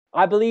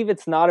I believe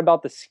it's not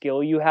about the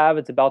skill you have,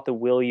 it's about the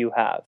will you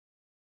have.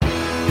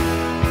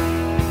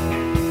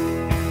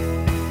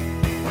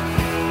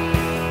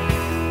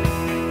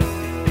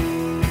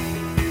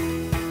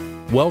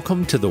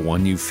 Welcome to The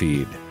One You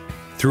Feed.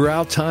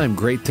 Throughout time,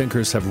 great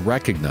thinkers have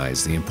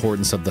recognized the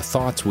importance of the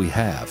thoughts we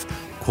have.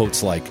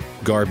 Quotes like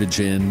garbage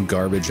in,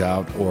 garbage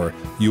out, or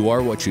you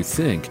are what you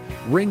think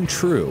ring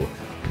true.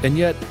 And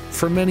yet,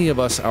 for many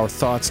of us, our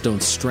thoughts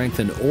don't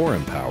strengthen or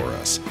empower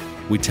us.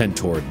 We tend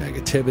toward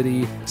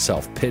negativity,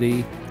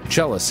 self-pity,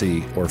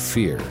 jealousy, or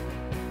fear.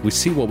 We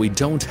see what we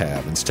don't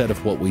have instead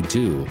of what we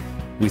do.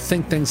 We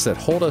think things that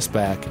hold us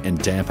back and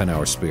dampen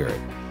our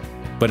spirit.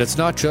 But it's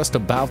not just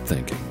about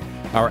thinking.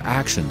 Our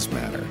actions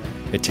matter.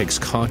 It takes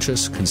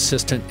conscious,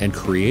 consistent, and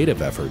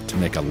creative effort to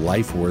make a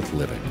life worth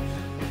living.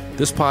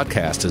 This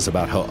podcast is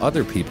about how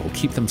other people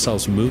keep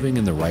themselves moving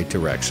in the right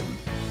direction,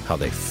 how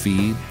they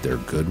feed their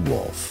good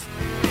wolf.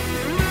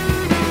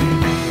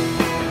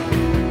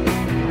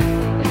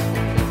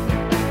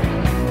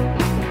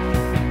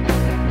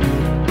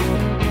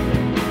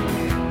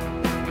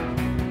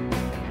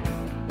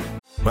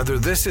 Whether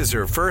this is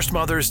her first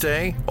Mother's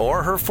Day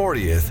or her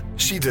 40th,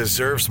 she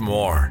deserves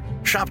more.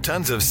 Shop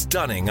tons of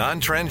stunning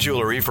on-trend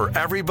jewelry for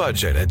every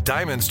budget at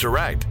Diamonds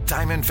Direct.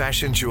 Diamond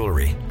fashion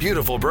jewelry,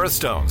 beautiful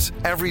birthstones,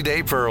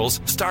 everyday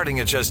pearls starting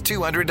at just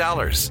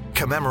 $200.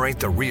 Commemorate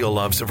the real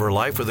loves of her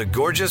life with a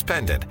gorgeous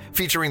pendant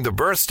featuring the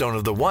birthstone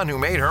of the one who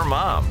made her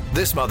mom.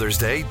 This Mother's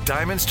Day,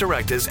 Diamonds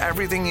Direct is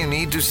everything you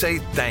need to say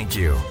thank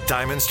you.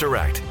 Diamonds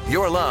Direct,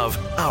 your love,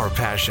 our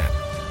passion.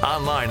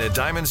 Online at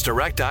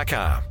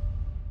diamondsdirect.com.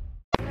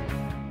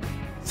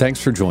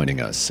 Thanks for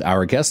joining us.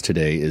 Our guest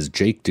today is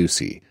Jake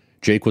Ducey.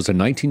 Jake was a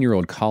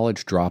 19-year-old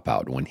college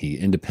dropout when he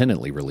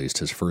independently released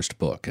his first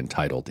book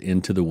entitled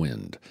Into the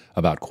Wind,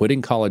 about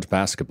quitting college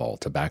basketball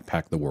to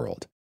backpack the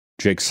world.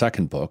 Jake's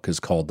second book is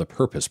called The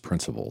Purpose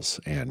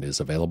Principles and is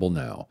available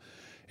now.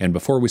 And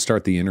before we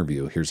start the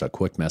interview, here's a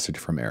quick message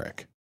from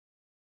Eric.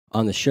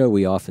 On the show,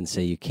 we often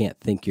say you can't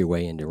think your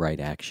way into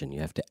right action. You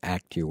have to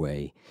act your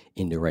way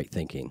into right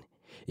thinking.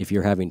 If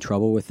you're having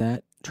trouble with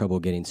that, trouble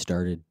getting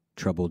started,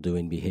 trouble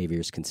doing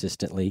behaviors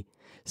consistently,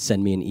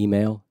 send me an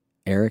email,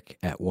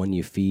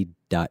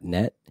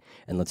 eric@oneyoufeed.net,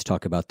 and let's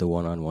talk about the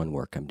one-on-one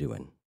work I'm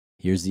doing.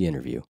 Here's the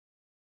interview.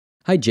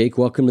 Hi, Jake.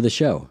 Welcome to the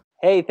show.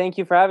 Hey, thank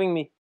you for having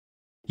me.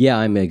 Yeah,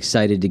 I'm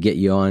excited to get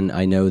you on.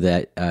 I know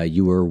that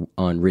you were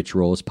on Rich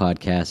Roll's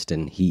podcast,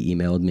 and he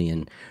emailed me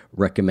and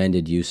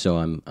recommended you, so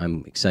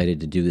I'm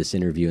excited to do this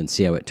interview and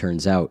see how it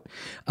turns out.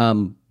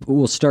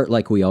 We'll start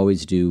like we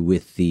always do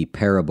with the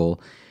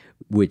parable,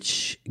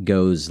 which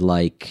goes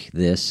like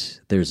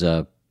this. There's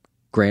a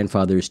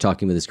grandfather who's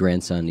talking with his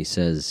grandson. He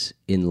says,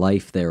 in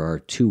life, there are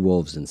two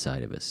wolves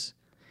inside of us.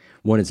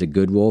 One is a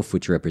good wolf,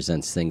 which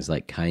represents things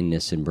like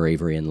kindness and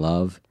bravery and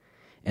love.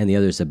 And the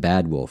other is a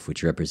bad wolf,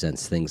 which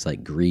represents things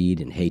like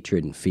greed and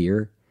hatred and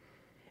fear.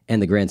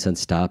 And the grandson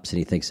stops and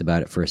he thinks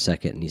about it for a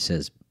second and he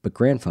says, but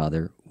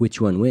grandfather,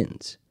 which one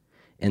wins?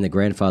 And the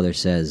grandfather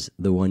says,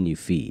 the one you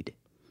feed.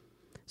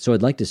 So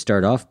I'd like to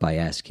start off by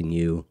asking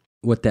you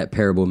what that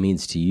parable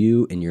means to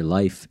you in your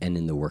life and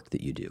in the work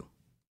that you do.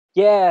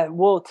 Yeah,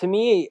 well, to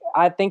me,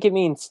 I think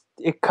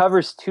it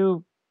covers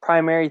two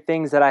primary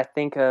things that I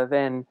think of.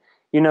 And,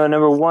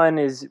 number one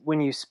is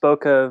when you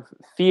spoke of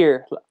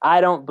fear.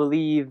 I don't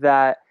believe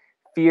that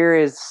fear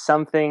is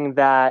something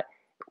that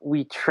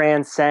we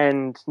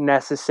transcend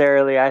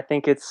necessarily. I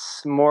think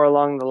it's more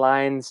along the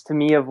lines to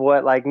me of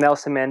what like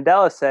Nelson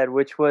Mandela said,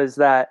 which was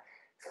that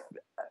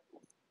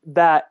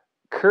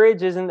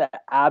courage isn't the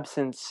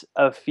absence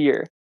of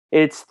fear.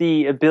 It's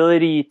the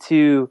ability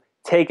to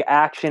take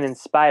action in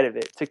spite of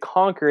it, to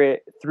conquer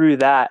it through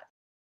that.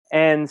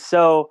 And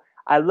so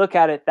I look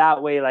at it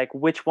that way, like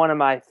which one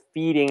am I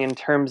feeding in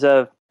terms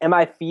of, am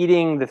I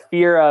feeding the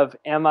fear of,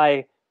 am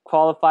I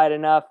qualified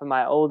enough? Am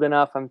I old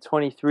enough? I'm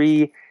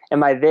 23.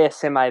 Am I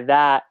this? Am I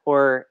that?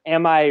 Or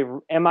am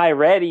I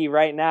ready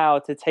right now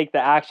to take the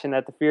action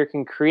that the fear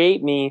can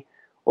create me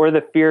or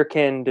the fear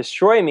can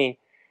destroy me?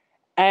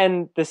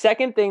 And the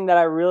second thing that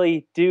I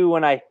really do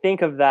when I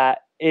think of that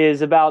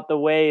is about the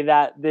way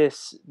that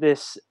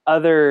this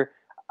other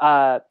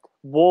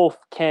wolf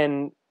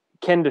can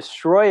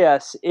destroy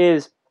us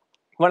is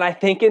when I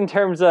think in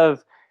terms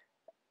of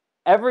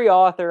every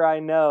author I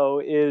know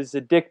is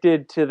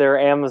addicted to their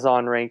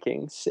Amazon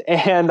rankings.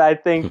 And I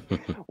think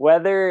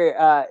whether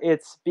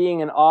it's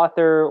being an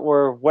author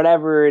or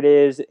whatever it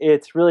is,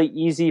 it's really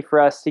easy for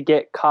us to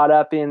get caught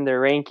up in the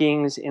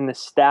rankings, in the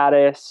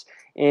status,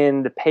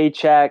 in the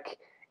paycheck.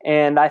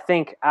 And I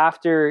think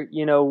after,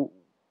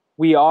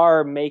 we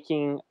are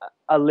making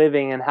a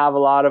living and have a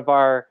lot of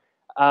our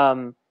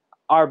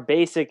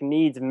basic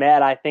needs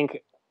met, I think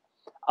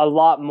a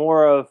lot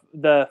more of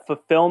the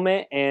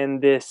fulfillment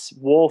and this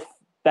wolf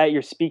that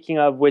you're speaking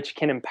of, which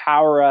can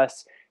empower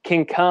us,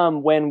 can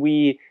come when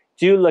we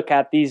do look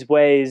at these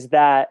ways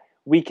that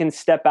we can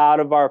step out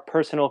of our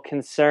personal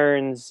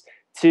concerns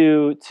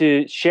to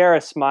share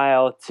a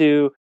smile,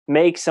 to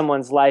make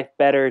someone's life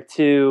better,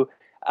 to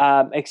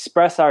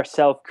express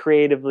ourselves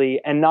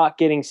creatively, and not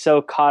getting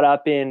so caught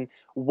up in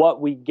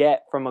what we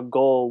get from a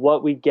goal,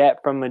 what we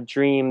get from a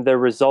dream, the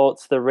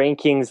results, the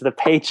rankings, the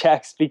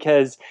paychecks,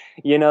 because,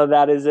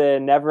 that is a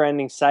never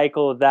ending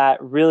cycle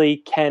that really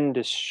can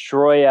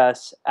destroy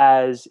us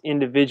as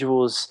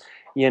individuals.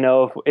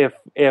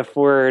 If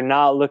we're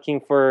not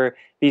looking for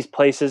these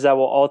places that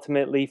will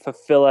ultimately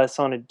fulfill us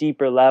on a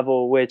deeper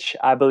level, which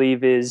I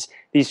believe is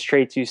these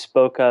traits you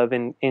spoke of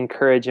in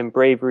courage and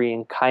bravery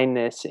and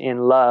kindness,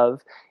 in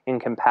love and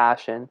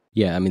compassion.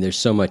 Yeah, I mean, there's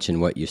so much in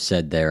what you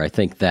said there. I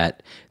think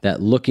that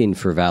looking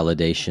for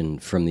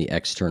validation from the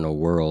external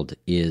world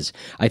is,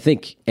 I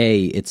think,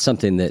 it's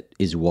something that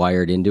is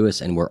wired into us,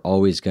 and we're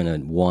always going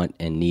to want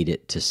and need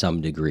it to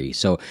some degree.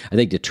 So I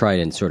think to try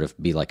and sort of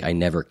be like, I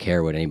never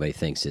care what anybody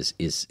thinks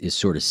is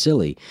sort of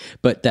silly.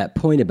 But that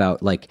point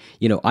about, like,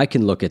 I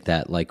can look at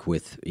that like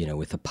with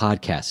the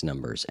podcast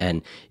numbers,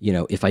 and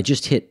if I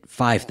just hit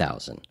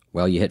 5,000.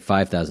 Well, you hit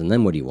 5,000,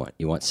 then what do you want?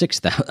 You want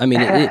 6,000. I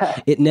mean,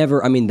 it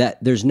never, I mean,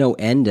 there's no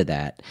end to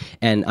that.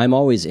 And I'm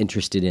always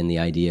interested in the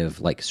idea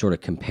of, like, sort of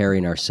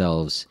comparing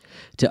ourselves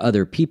to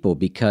other people,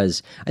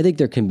 because I think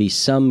there can be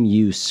some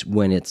use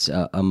when it's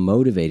a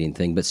motivating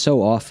thing, but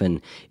so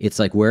often it's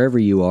like wherever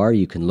you are,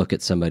 you can look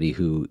at somebody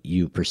who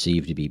you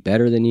perceive to be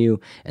better than you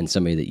and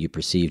somebody that you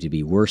perceive to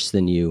be worse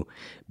than you.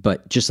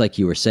 But just like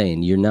you were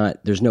saying,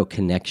 there's no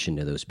connection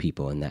to those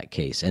people in that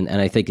case. And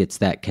I think it's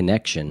that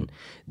connection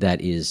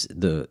that is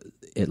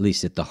at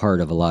least at the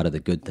heart of a lot of the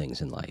good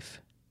things in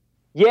life.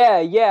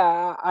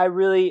 Yeah. I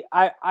really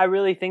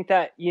think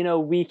that,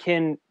 we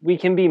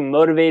can be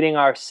motivating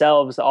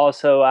ourselves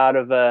also out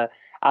of a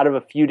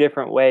few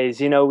different ways.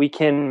 We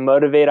can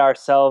motivate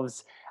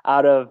ourselves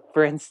out of,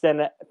 for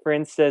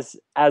instance,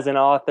 as an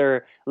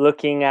author,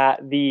 looking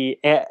at the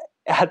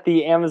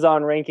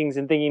Amazon rankings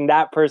and thinking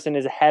that person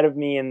is ahead of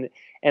me,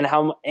 and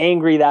how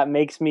angry that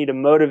makes me, to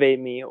motivate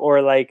me,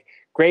 or like,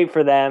 great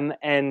for them,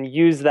 and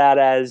use that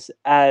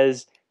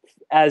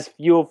as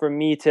fuel for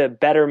me to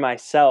better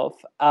myself.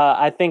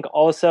 I think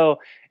also,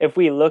 if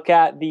we look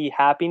at the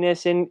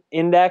happiness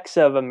index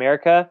of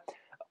America,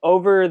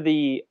 over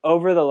the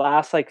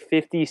last like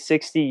 50,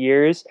 60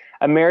 years,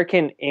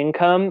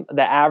 the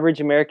average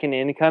American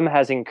income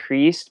has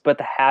increased, but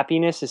the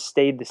happiness has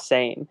stayed the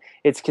same.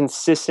 It's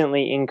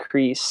consistently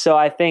increased. So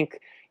I think,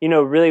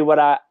 really what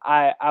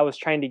I was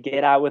trying to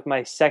get at with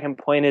my second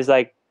point is,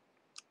 like,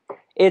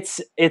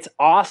 it's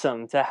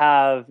awesome to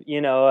have,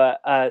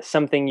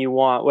 something you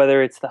want,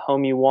 whether it's the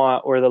home you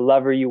want or the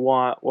lover you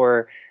want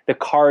or the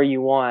car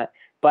you want.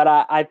 But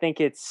I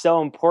think it's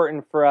so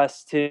important for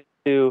us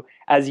to,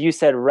 as you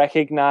said,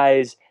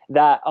 recognize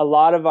that a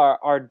lot of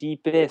our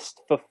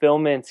deepest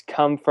fulfillments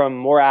come from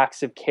more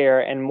acts of care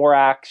and more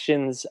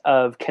actions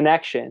of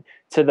connection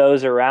to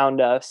those around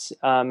us.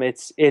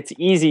 It's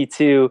easy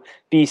to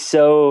be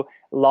so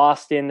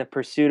lost in the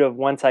pursuit of,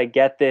 once I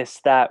get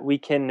this, that we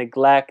can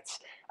neglect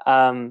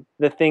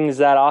the things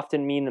that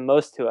often mean the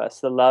most to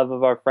us: the love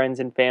of our friends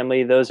and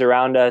family, those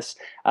around us,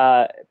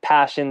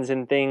 passions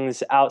and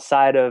things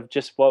outside of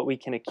just what we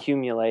can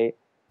accumulate.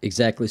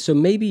 Exactly. So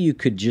maybe you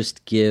could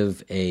just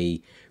give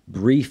a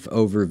brief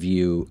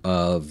overview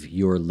of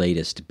your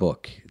latest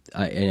book.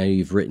 I know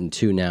you've written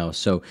 2 now,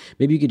 so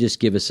maybe you could just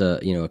give us a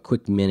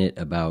quick minute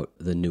about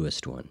the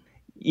newest one.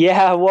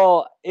 Yeah,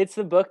 well, it's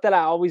the book that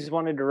I always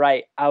wanted to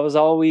write. I was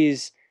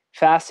always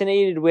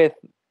fascinated with,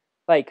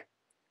 like,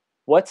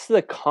 what's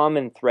the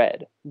common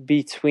thread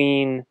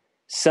between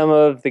some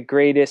of the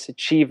greatest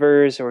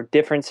achievers or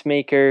difference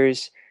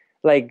makers.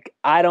 Like,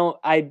 as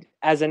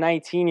a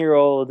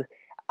 19-year-old,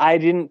 I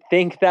didn't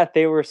think that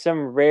they were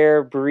some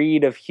rare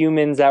breed of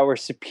humans that were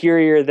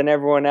superior than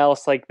everyone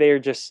else. Like, they're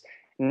just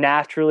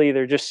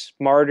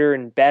smarter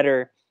and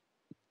better.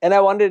 And I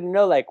wanted to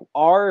know, like,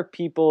 are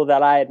people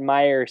that I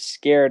admire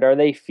scared? Are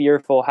they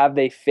fearful? Have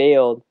they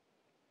failed?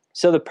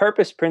 So the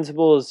purpose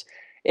principles,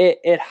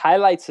 it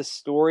highlights the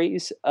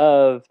stories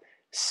of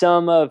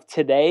some of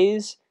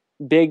today's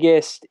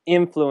biggest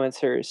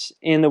influencers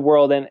in the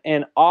world,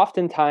 and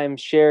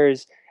oftentimes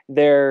shares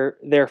their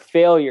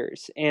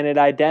failures, and it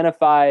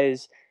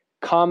identifies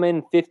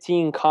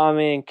 15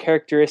 common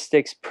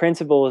characteristics,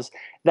 principles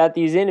that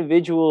these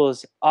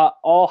individuals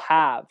all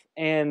have.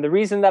 And the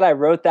reason that I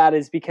wrote that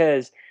is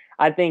because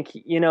I think,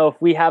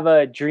 if we have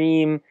a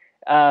dream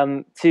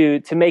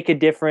to make a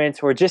difference,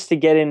 or just to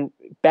get in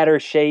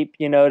better shape,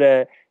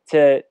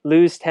 to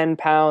lose 10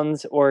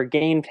 pounds or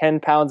gain 10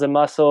 pounds of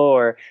muscle,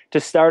 or to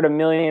start $1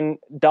 million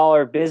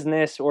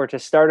business, or to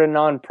start a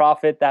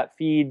nonprofit that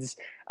feeds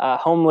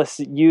homeless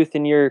youth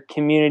in your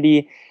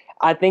community,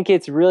 I think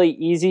it's really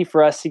easy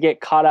for us to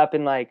get caught up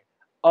in, like,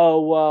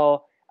 oh,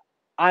 well,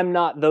 I'm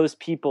not those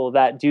people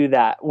that do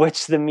that,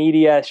 which the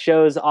media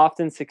shows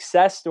often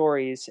success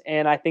stories.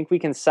 And I think we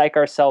can psych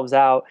ourselves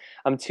out.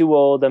 I'm too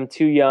old. I'm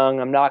too young.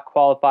 I'm not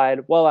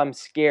qualified. Well, I'm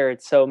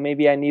scared. So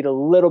maybe I need a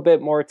little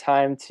bit more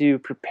time to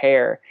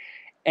prepare.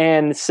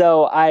 And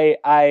so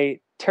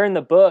I turned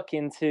the book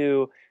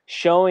into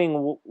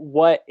showing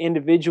what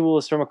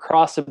individuals from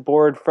across the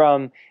board,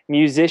 from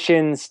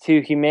musicians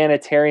to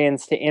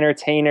humanitarians to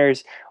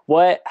entertainers,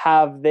 what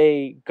have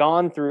they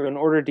gone through in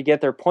order to get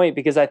their point,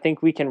 because I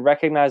think we can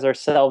recognize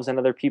ourselves in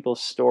other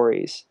people's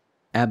stories.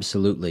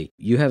 Absolutely.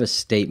 You have a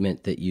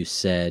statement that you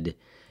said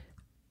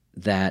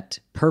that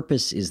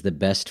purpose is the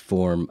best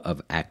form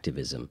of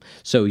activism.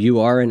 So you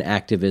are an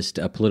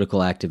activist, a political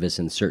activist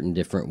in certain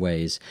different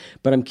ways,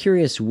 but I'm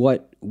curious,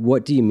 what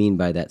do you mean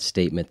by that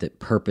statement that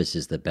purpose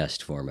is the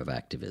best form of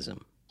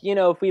activism? You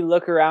know, if we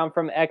look around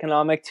from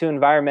economic to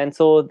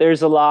environmental,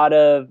 there's a lot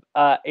of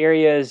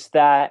areas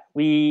that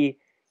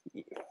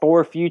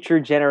for future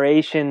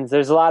generations,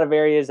 there's a lot of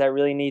areas that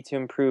really need to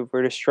improve.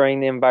 We're destroying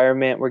the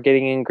environment. We're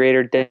getting in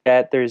greater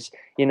debt. There's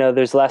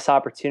less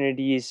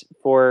opportunities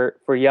for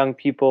young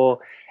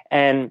people.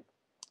 And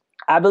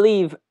I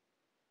believe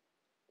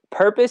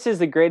purpose is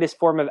the greatest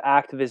form of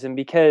activism,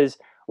 because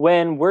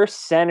when we're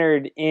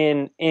centered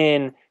in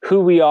who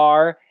we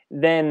are,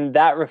 then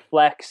that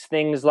reflects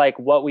things like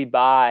what we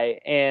buy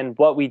and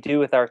what we do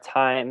with our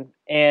time.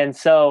 And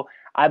so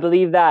I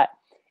believe that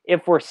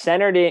if we're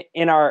centered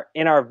in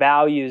our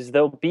values,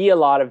 there'll be a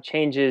lot of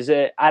changes.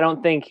 I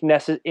don't think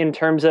in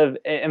terms of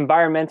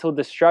environmental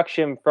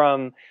destruction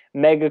from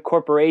mega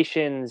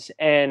corporations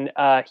and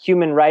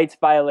human rights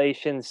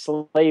violations,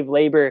 slave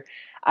labor,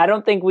 I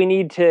don't think we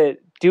need to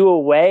do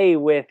away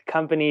with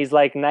companies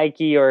like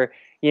Nike or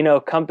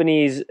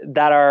companies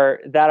that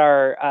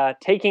are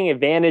taking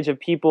advantage of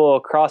people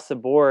across the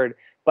board.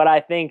 But I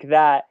think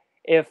that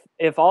if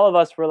all of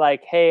us were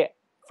like, hey,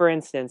 for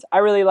instance, I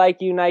really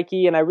like you,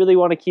 Nike, and I really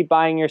want to keep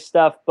buying your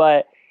stuff,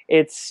 but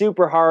it's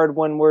super hard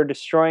when we're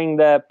destroying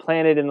the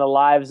planet and the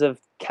lives of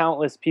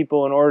countless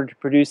people in order to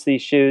produce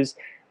these shoes.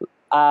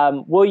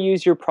 We'll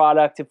use your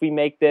product if we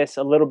make this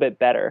a little bit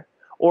better.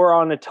 Or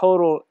on a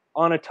total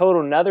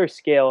another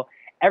scale,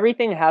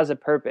 everything has a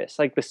purpose.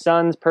 Like the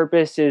sun's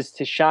purpose is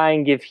to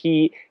shine, give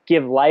heat,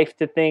 give life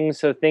to things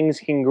so things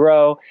can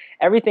grow.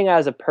 Everything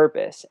has a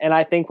purpose. And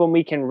I think when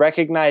we can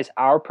recognize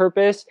our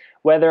purpose,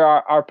 whether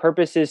our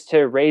purpose is to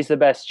raise the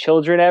best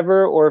children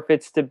ever, or if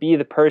it's to be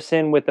the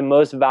person with the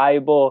most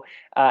valuable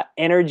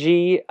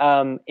energy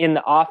in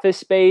the office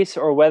space,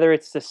 or whether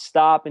it's to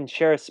stop and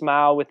share a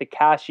smile with the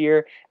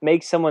cashier,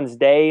 make someone's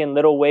day in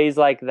little ways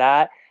like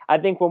that. I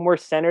think when we're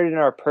centered in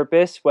our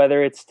purpose,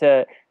 whether it's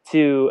to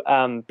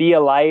be a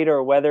light,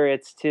 or whether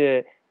it's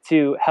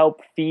to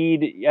help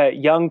feed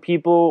young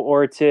people,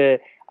 or to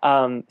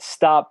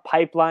stop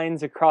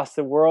pipelines across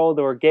the world,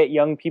 or get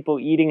young people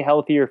eating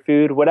healthier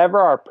food, whatever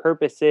our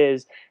purpose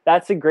is,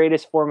 that's the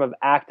greatest form of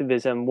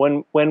activism.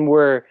 When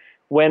we're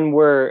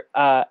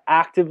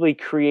actively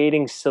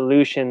creating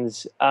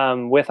solutions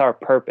with our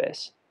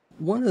purpose.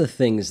 One of the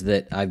things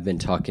that I've been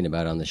talking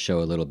about on the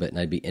show a little bit, and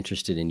I'd be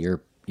interested in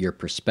your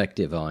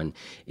perspective on,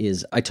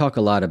 is I talk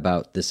a lot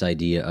about this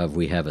idea of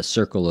we have a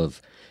circle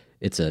of,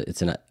 it's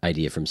an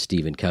idea from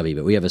Stephen Covey,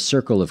 but we have a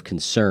circle of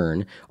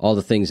concern, all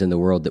the things in the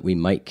world that we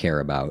might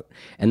care about,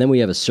 and then we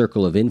have a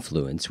circle of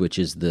influence, which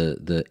is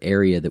the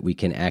area that we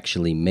can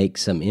actually make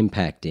some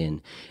impact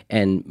in.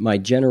 And my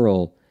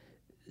general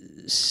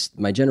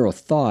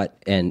thought,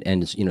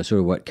 and sort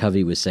of what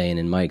Covey was saying,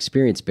 and my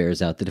experience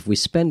bears out, that if we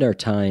spend our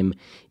time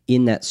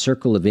in that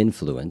circle of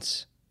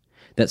influence,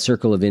 that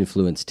circle of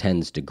influence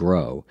tends to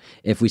grow.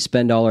 If we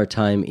spend all our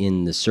time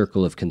in the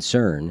circle of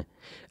concern,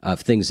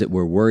 of things that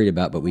we're worried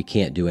about but we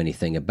can't do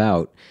anything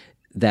about,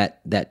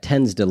 that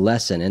tends to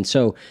lessen. And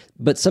so,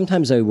 but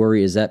sometimes I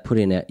worry, is that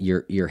putting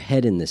your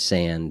head in the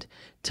sand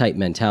type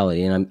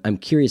mentality? And I'm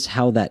curious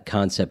how that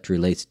concept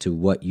relates to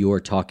what you're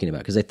talking about,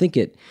 because I think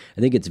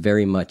it's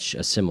very much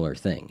a similar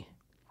thing.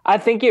 I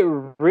think it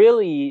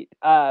really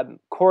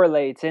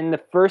correlates. And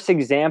the first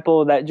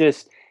example that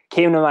just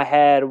came to my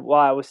head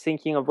while I was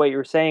thinking of what you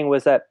were saying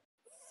was that,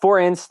 for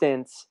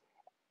instance,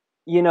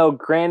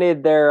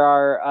 granted there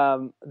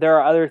are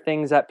other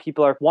things that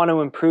people want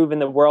to improve in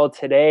the world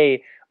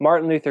today.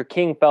 Martin Luther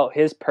King felt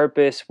his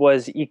purpose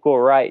was equal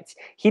rights.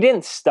 He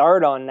didn't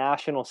start on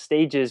national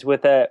stages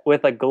with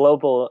a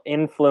global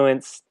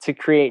influence to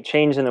create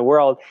change in the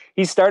world.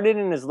 He started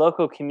in his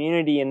local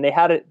community, and they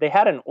had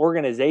an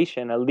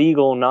organization, a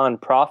legal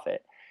nonprofit.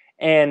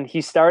 And he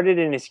started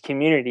in his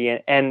community,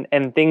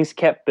 and things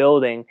kept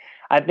building.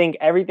 I think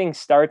everything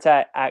starts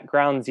at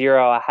ground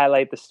zero. I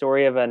highlight the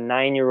story of a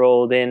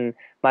 9-year-old in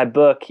my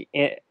book,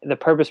 The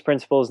Purpose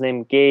Principles,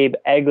 named Gabe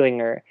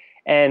Eglinger.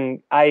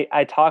 And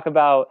I talk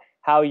about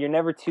how you're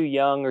never too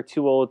young or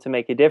too old to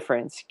make a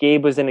difference.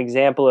 Gabe was an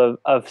example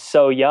of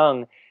so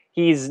young.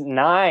 He's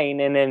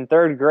 9 and in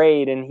 3rd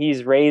grade, and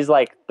he's raised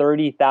like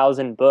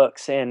 30,000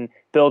 books and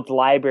built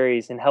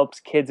libraries and helps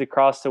kids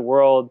across the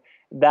world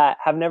that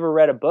have never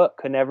read a book,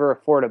 could never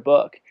afford a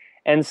book.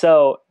 And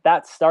so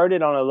that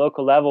started on a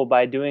local level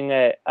by doing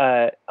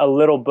a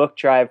little book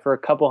drive for a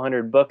couple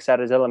hundred books at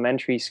his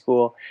elementary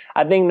school.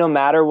 I think no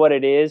matter what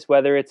it is,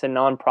 whether it's a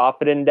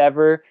nonprofit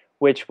endeavor,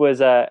 which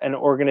was an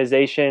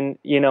organization,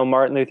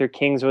 Martin Luther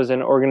King's was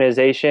an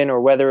organization,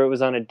 or whether it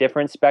was on a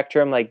different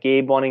spectrum, like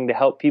Gabe wanting to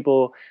help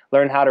people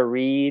learn how to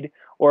read,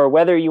 or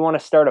whether you want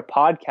to start a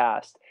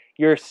podcast,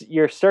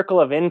 your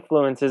circle of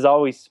influence is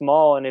always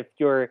small. And if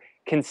you're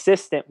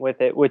consistent with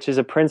it, which is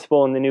a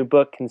principle in the new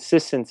book,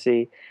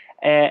 consistency,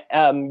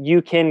 and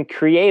you can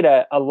create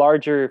a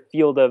larger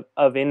field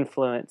of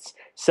influence.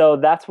 So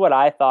that's what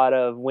I thought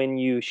of when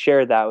you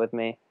shared that with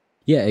me.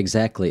 Yeah,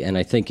 exactly. And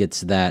I think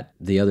it's that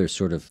the other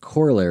sort of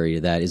corollary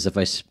to that is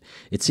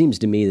it seems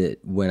to me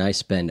that when I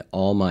spend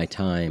all my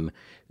time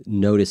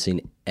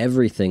noticing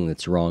everything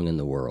that's wrong in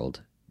the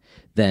world,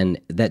 then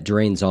that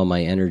drains all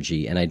my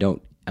energy, and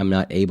I'm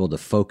not able to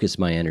focus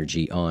my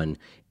energy on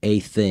a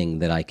thing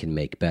that I can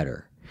make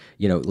better.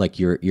 Like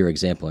your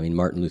example, I mean,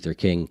 Martin Luther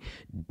King,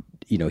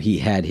 he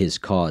had his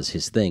cause,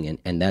 his thing,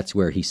 and that's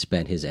where he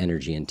spent his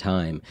energy and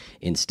time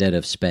instead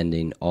of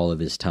spending all of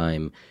his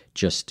time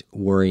just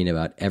worrying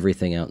about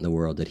everything out in the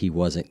world that he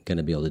wasn't going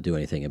to be able to do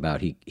anything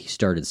about. He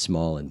started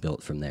small and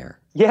built from there.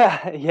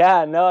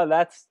 Yeah, no,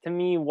 that's to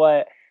me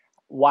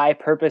why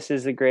purpose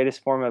is the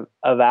greatest form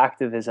of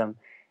activism.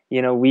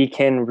 We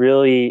can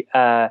really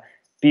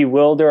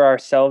bewilder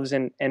ourselves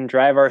and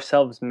drive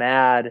ourselves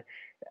mad,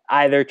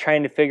 either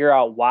trying to figure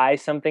out why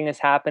something is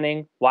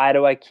happening. Why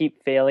do I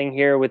keep failing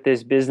here with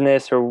this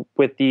business or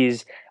with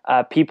these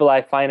people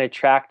I find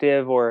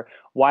attractive? Or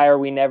why are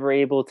we never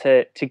able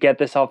to get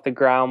this off the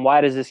ground?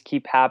 Why does this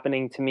keep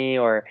happening to me?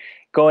 Or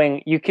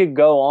you could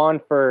go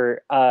on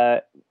for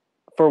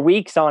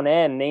weeks on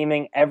end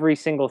naming every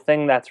single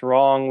thing that's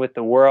wrong with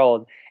the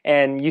world,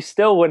 and you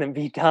still wouldn't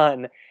be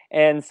done.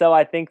 And so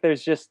I think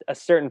there's just a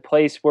certain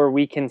place where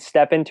we can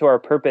step into our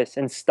purpose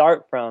and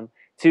start from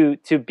to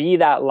be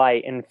that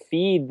light and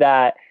feed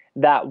that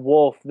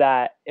wolf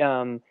that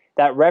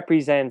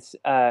represents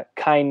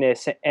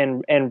kindness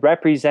and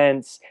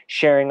represents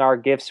sharing our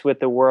gifts with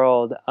the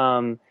world,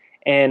 and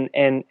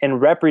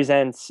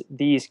represents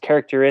these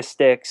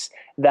characteristics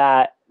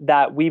that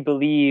we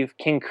believe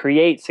can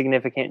create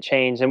significant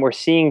change. And we're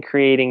seeing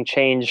creating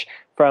change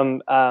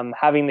from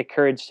having the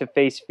courage to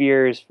face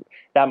fears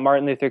that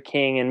Martin Luther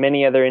King and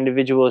many other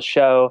individuals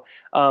show,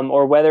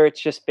 or whether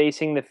it's just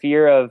facing the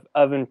fear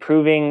of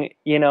improving,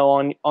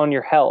 on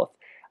your health.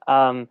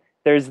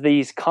 There's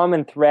these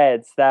common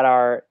threads that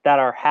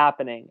are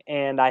happening,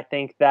 and I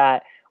think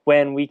that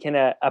when we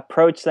can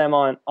approach them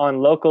on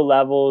local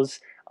levels,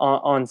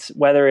 on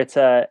whether it's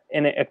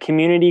in a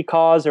community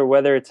cause or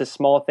whether it's a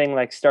small thing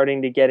like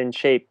starting to get in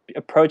shape,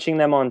 approaching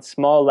them on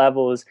small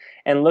levels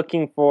and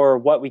looking for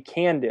what we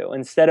can do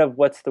instead of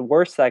what's the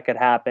worst that could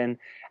happen.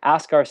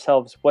 Ask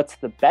ourselves, what's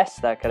the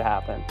best that could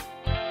happen?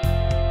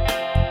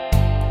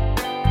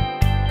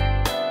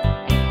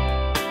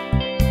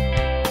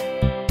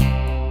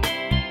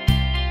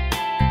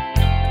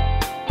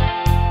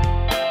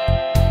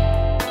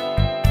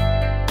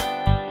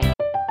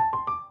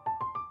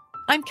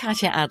 I'm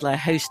Katya Adler,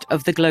 host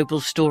of The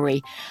Global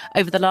Story.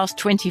 Over the last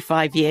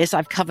 25 years,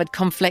 I've covered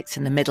conflicts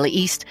in the Middle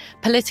East,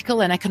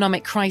 political and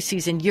economic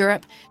crises in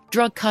Europe,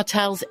 drug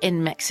cartels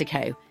in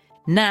Mexico.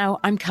 Now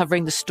I'm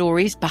covering the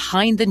stories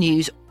behind the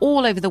news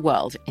all over the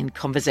world in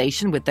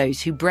conversation with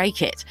those who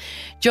break it.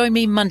 Join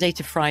me Monday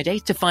to Friday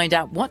to find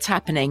out what's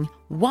happening,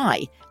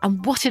 why,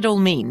 and what it all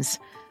means.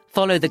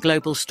 Follow The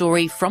Global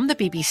Story from the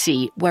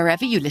BBC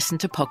wherever you listen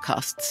to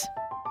podcasts.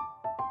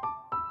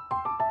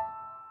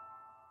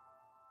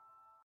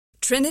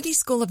 Trinity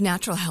School of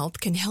Natural Health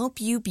can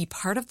help you be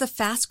part of the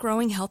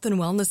fast-growing health and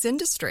wellness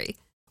industry.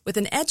 With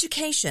an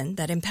education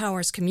that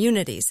empowers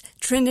communities,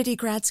 Trinity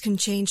grads can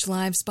change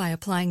lives by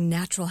applying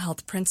natural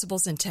health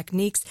principles and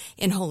techniques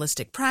in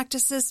holistic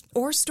practices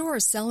or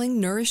stores selling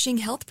nourishing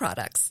health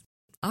products.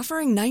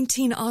 Offering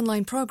 19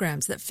 online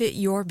programs that fit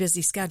your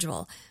busy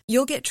schedule,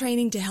 you'll get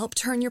training to help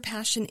turn your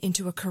passion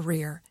into a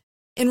career.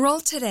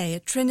 Enroll today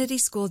at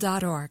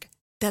trinityschool.org.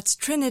 That's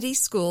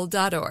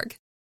trinityschool.org.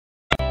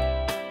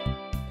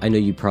 I know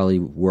you probably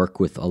work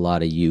with a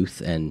lot of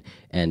youth, and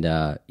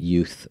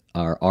youth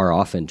are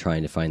often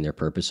trying to find their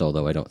purpose,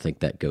 although I don't think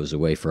that goes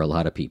away for a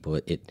lot of people.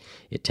 It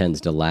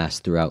tends to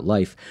last throughout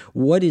life.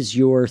 What is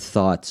your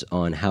thoughts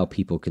on how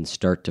people can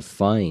start to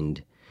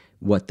find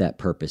what that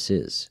purpose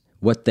is,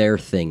 what their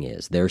thing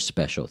is, their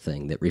special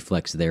thing that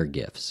reflects their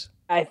gifts?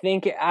 I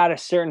think at a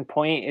certain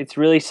point, it's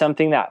really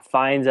something that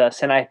finds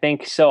us. And I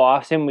think so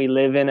often we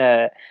live in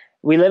a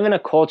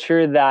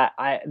culture that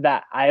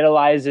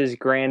idolizes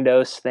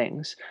grandiose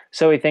things.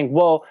 So we think,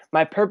 well,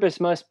 my purpose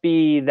must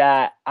be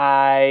that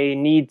I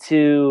need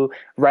to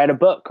write a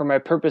book, or my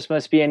purpose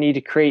must be I need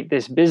to create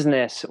this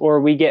business, or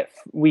we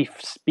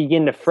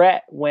begin to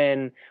fret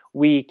when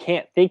we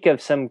can't think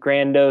of some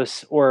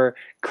grandiose or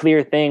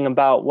clear thing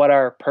about what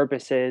our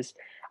purpose is.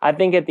 I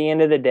think at the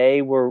end of the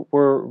day, we're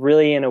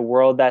really in a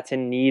world that's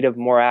in need of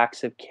more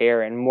acts of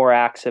care and more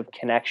acts of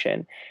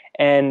connection.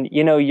 And,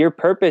 your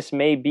purpose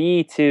may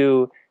be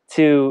to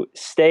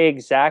stay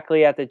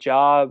exactly at the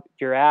job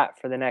you're at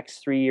for the next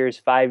 3 years,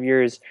 5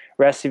 years,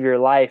 rest of your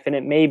life. And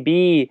it may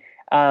be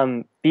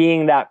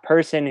being that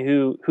person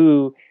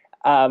who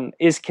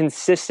is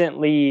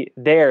consistently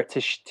there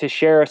to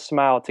share a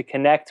smile, to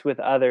connect with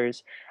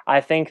others.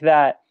 I think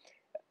that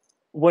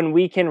when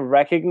we can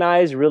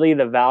recognize really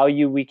the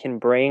value we can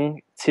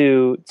bring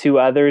to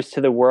others, to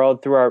the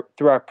world through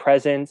our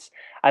presence,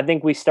 I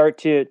think we start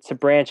to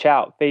branch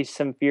out, face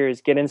some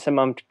fears, get in some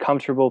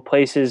uncomfortable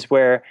places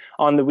where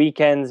on the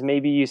weekends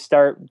maybe you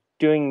start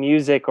doing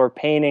music or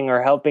painting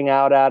or helping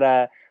out at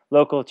a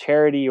local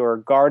charity or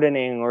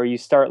gardening, or you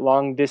start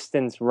long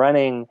distance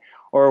running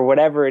or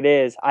whatever it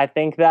is. I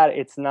think that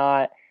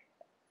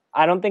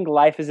I don't think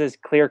life is as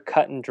clear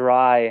cut and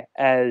dry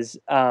as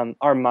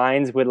our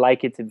minds would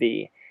like it to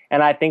be.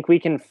 And I think we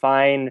can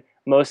find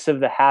most of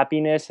the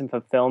happiness and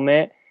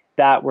fulfillment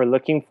that we're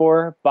looking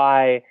for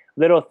by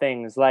little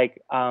things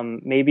like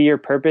maybe your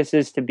purpose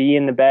is to be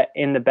in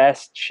the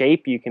best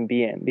shape you can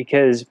be in,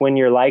 because when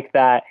you're like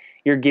that,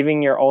 you're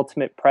giving your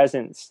ultimate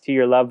presence to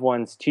your loved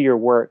ones, to your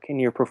work,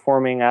 and you're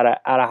performing at a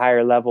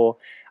higher level.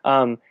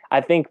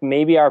 I think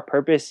maybe our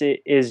purpose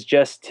is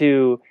just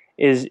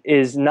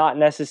is not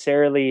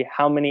necessarily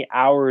how many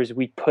hours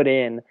we put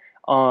in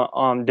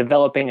on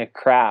developing a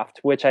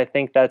craft, which I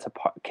think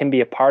can be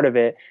a part of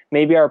it.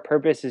 Maybe our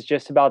purpose is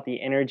just about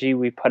the energy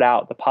we put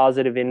out, the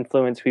positive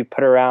influence we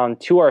put around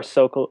to our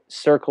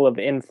circle of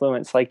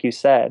influence, like you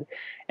said,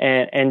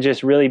 and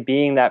just really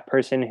being that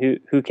person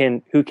who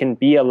can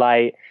be a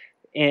light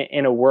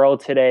in a world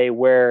today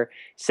where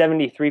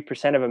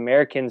 73% of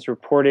Americans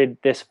reported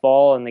this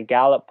fall in the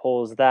Gallup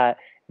polls that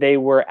they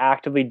were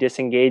actively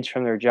disengaged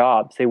from their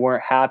jobs. They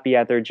weren't happy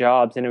at their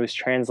jobs, and it was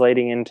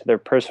translating into their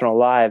personal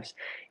lives.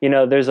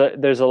 There's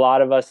a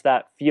lot of us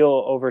that feel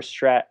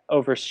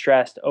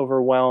overstressed,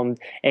 overwhelmed,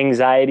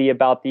 anxiety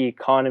about the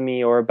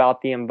economy or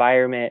about the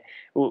environment.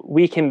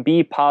 We can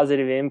be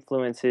positive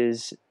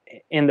influences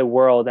in the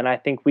world, and I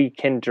think we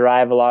can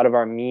derive a lot of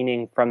our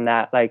meaning from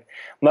that. Like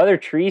Mother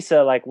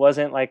Teresa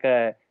wasn't like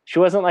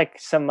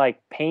some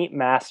like paint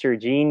master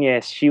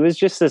genius. She was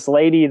just this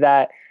lady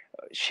that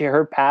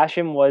her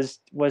passion was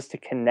to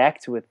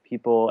connect with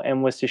people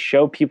and was to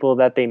show people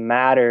that they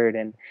mattered,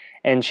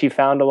 and she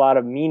found a lot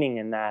of meaning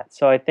in that.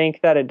 So I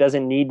think that it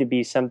doesn't need to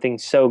be something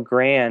so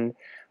grand,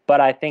 but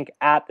I think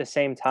at the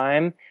same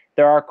time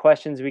there are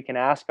questions we can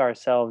ask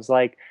ourselves,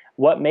 like,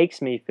 what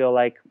makes me feel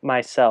like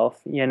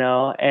myself,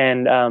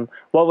 and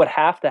what would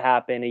have to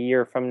happen a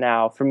year from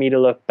now for me to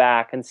look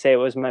back and say it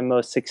was my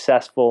most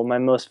successful, my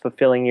most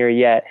fulfilling year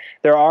yet.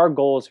 There are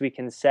goals we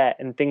can set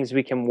and things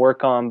we can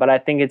work on, but I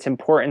think it's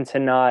important to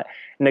not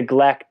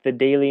neglect the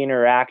daily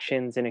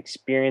interactions and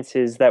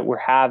experiences that we're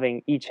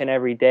having each and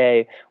every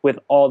day with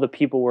all the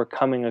people we're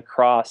coming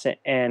across,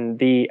 and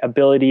the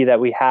ability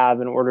that we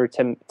have in order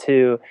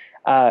to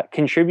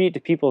contribute to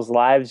people's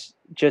lives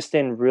just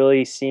in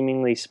really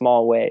seemingly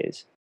small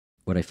ways.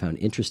 What I found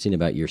interesting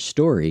about your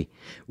story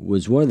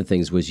was one of the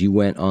things was you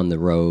went on the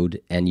road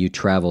and you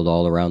traveled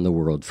all around the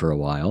world for a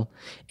while,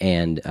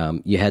 and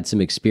you had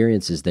some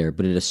experiences there.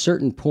 But at a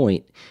certain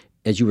point,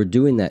 as you were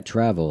doing that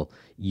travel,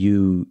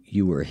 you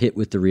were hit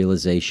with the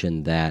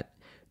realization that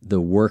the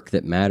work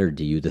that mattered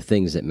to you, the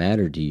things that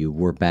mattered to you,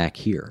 were back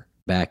here,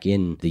 back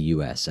in the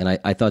U.S. And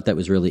I thought that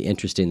was really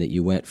interesting that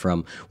you went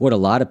from what a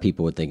lot of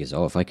people would think is,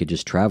 if I could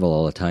just travel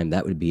all the time,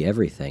 that would be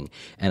everything.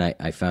 And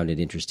I found it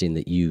interesting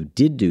that you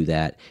did do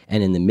that,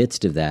 and in the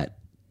midst of that,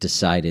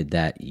 decided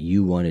that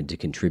you wanted to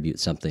contribute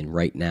something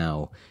right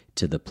now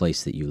to the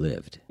place that you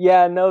lived.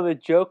 Yeah, no, the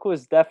joke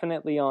was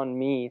definitely on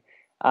me.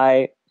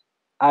 I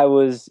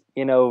was,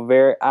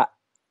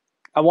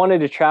 I wanted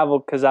to travel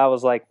because I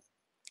was like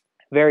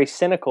very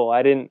cynical.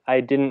 I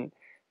didn't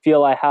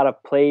feel I had a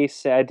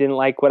place. I didn't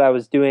like what I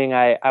was doing.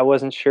 I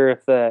wasn't sure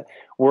if the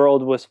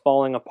world was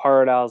falling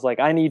apart. I was like,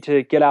 I need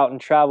to get out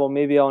and travel.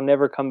 Maybe I'll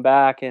never come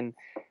back, and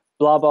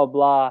blah, blah,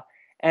 blah.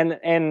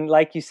 And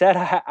like you said,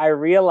 I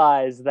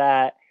realized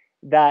that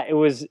I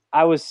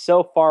was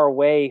so far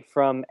away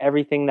from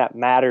everything that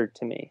mattered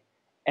to me,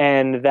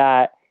 and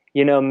that,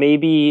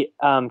 maybe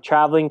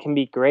traveling can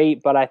be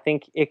great, but I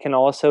think it can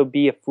also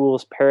be a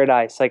fool's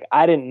paradise. Like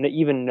I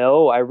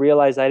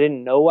realized I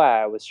didn't know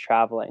why I was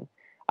traveling.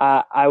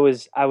 I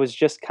was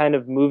just kind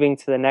of moving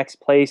to the next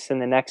place and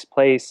the next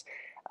place.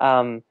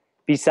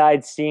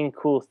 Besides seeing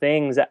cool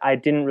things, I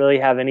didn't really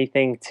have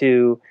anything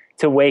to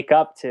wake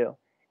up to.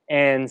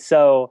 And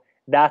so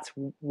that's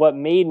what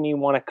made me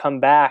want to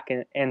come back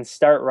and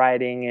start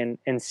writing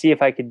and see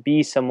if I could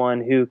be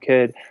someone who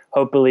could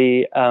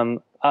hopefully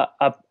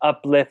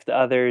uplift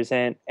others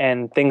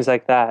and things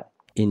like that.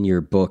 In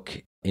your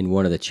book, in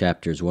one of the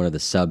chapters, one of the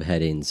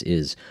subheadings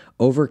is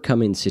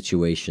Overcoming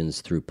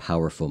Situations Through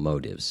Powerful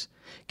Motives.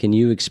 Can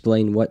you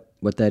explain what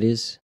that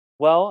is?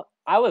 Well,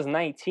 I was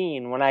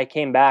 19 when I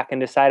came back and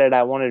decided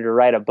I wanted to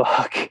write a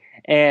book.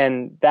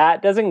 And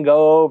that doesn't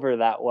go over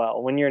that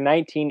well. When you're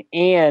 19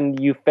 and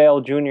you fail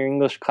junior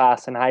English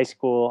class in high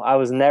school, I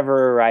was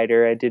never a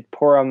writer. I did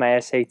poor on my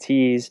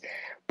SATs.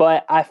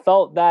 But I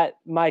felt that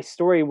my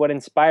story would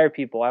inspire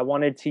people. I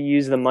wanted to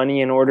use the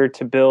money in order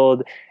to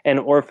build an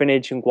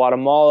orphanage in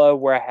Guatemala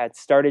where I had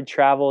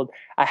traveled.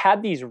 I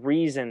had these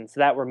reasons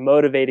that were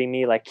motivating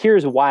me. Like,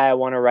 here's why I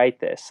want to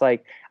write this.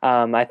 Like,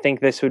 I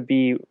think this would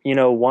be,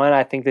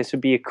 I think this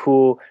would be a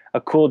cool a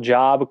cool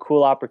job, a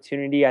cool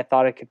opportunity. I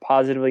thought it could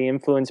positively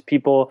influence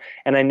people,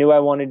 and I knew I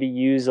wanted to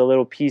use a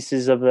little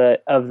pieces of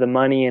the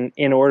money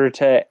in order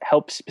to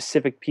help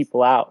specific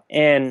people out.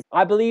 And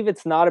I believe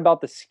it's not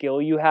about the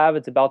skill you have,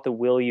 it's about the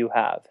will you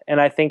have. And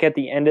I think at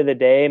the end of the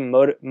day,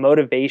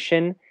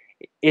 motivation,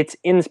 it's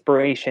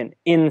inspiration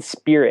in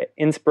spirit.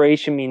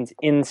 Inspiration means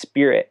in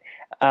spirit.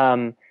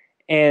 And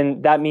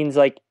that means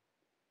like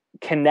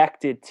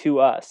connected to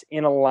us,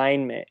 in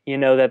alignment,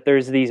 that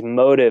there's these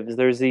motives,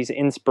 there's these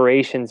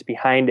inspirations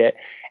behind it.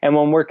 And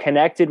when we're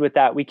connected with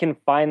that, we can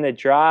find the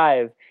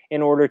drive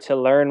in order to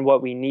learn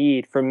what we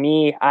need. For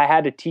me, I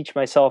had to teach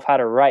myself how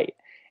to write.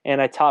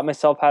 And I taught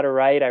myself how to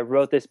write. I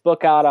wrote this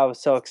book out. I was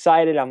so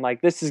excited. I'm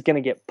like, this is going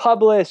to get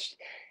published.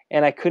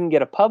 And I couldn't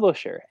get a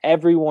publisher.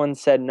 Everyone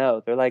said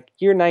no. They're like,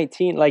 you're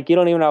 19. Like, you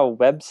don't even have a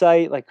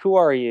website. Like, who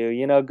are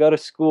you? Go to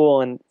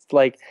school and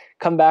like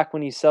come back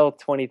when you sell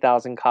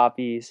 20,000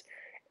 copies.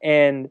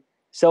 And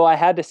so I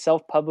had to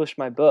self-publish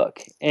my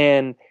book.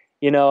 And,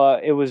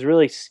 it was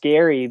really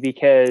scary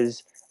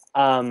because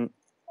I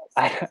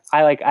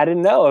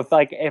didn't know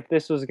if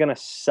this was going to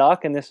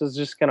suck and this was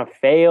just going to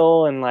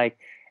fail and like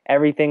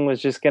everything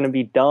was just going to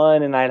be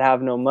done and I'd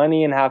have no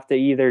money and have to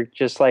either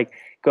just like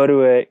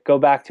go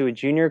back to a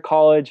junior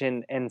college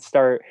and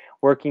start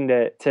working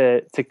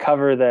to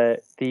cover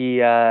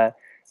the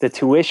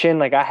tuition.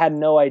 Like I had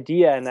no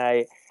idea. And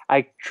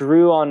I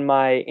drew on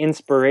my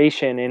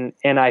inspiration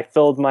and I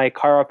filled my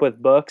car up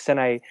with books and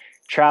I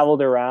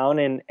traveled around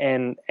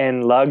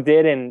and lugged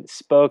it and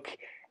spoke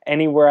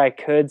anywhere I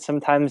could,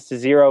 sometimes to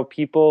 0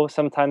 people.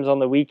 Sometimes on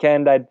the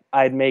weekend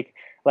I'd make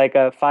like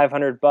a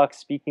 $500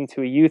 speaking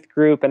to a youth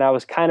group. And I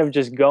was kind of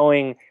just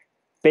going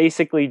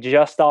basically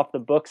just off the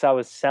books I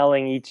was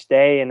selling each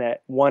day and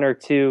at 1 or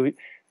 2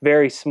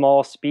 very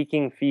small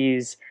speaking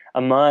fees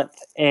a month.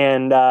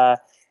 And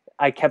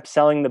I kept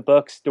selling the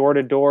books door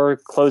to door,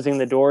 closing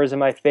the doors in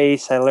my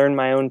face. I learned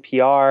my own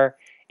PR.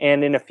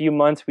 And in a few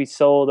months, we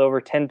sold over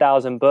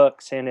 10,000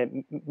 books.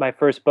 And my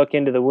first book,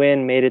 Into the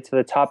Wind, made it to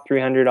the top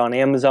 300 on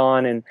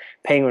Amazon. And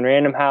Penguin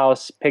Random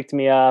House picked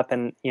me up.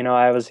 And,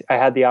 I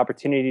had the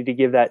opportunity to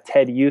give that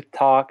TED Youth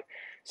Talk.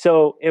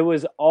 So it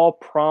was all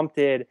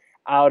prompted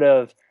out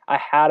of, I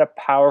had a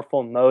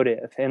powerful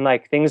motive. And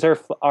like things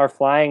are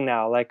flying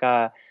now. Like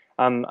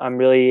I'm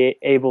really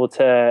able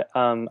to.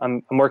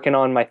 I'm working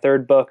on my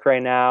 3rd book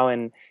right now,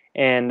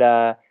 and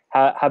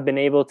have been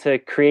able to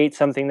create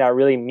something that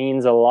really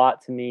means a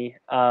lot to me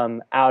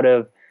out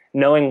of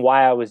knowing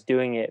why I was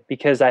doing it.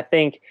 Because I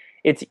think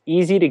it's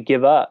easy to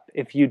give up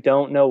if you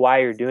don't know why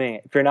you're doing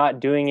it. If you're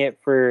not doing it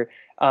for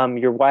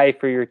your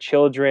wife or your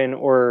children,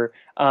 or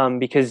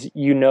because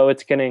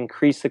it's going to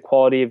increase the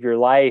quality of your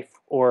life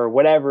or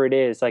whatever it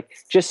is, like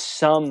just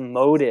some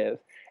motive.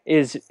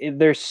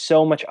 There's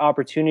so much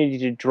opportunity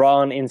to draw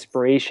on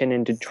inspiration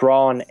and to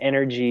draw on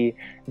energy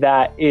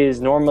that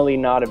is normally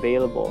not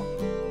available.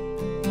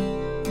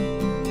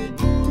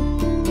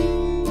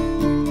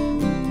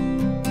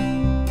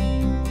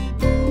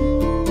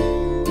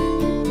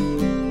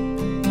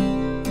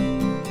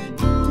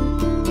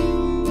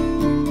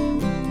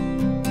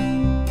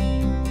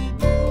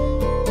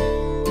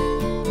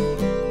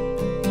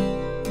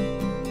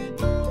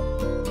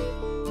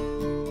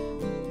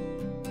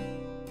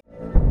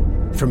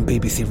 From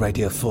BBC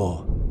Radio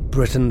 4,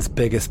 Britain's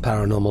biggest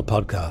paranormal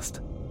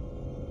podcast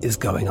is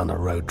going on a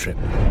road trip.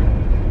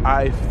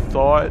 I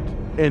thought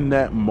in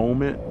that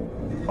moment,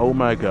 oh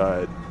my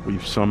God,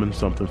 we've summoned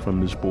something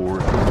from this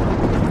board.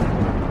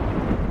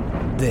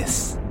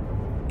 This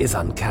is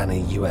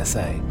Uncanny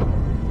USA.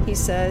 He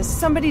says,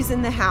 somebody's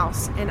in the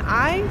house, and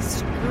I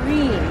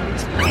screamed.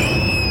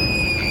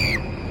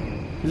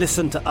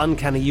 Listen to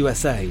Uncanny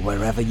USA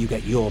wherever you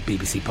get your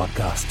BBC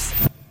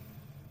podcasts,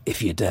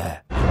 if you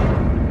dare.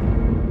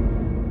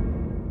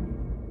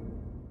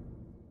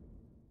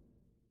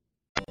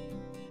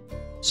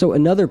 So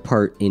another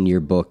part in your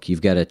book,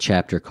 you've got a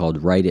chapter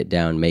called Write It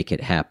Down, Make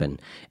It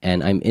Happen.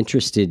 And I'm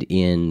interested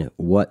in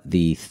what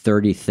the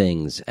 30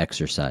 Things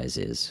exercise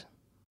is.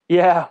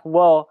 Yeah,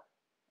 well,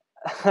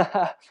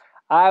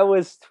 I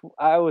was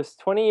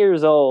 20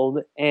 years old,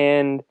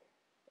 and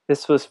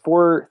this was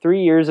 3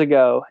 years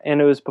ago,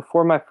 and it was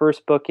before my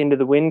first book, Into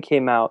the Wind,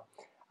 came out.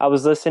 I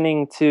was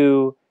listening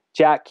to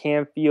Jack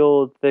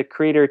Canfield, the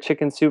creator of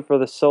Chicken Soup for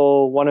the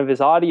Soul, one of his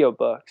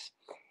audiobooks.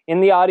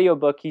 In the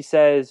audiobook, he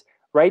says,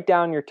 write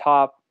down your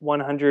top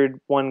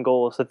 101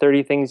 goals, the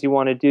 30 things you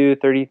want to do,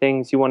 30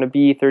 things you want to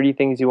be, 30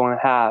 things you want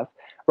to have.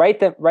 Write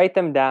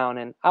them down.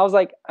 And I was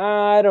like,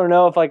 I don't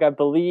know if I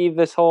believe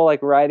this whole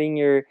writing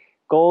your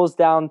goals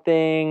down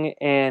thing.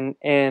 And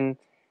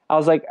I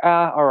was like,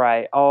 all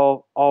right,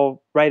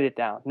 I'll write it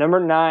down.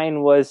 Number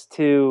 9 was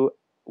to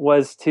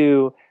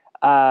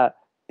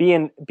be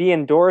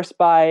endorsed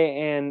by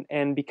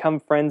and become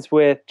friends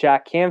with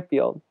Jack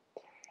Canfield.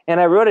 And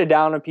I wrote it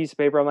down on a piece of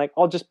paper. I'm like,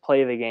 I'll just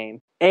play the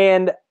game.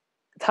 And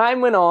time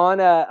went on.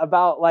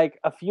 About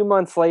a few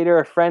months later,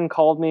 a friend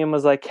called me and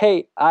was like,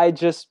 hey, I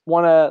just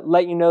want to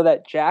let you know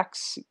that Jack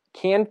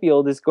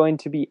Canfield is going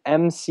to be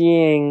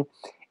emceeing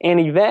an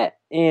event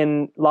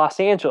in Los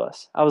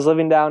Angeles. I was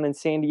living down in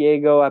San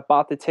Diego. I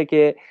bought the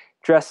ticket,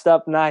 dressed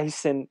up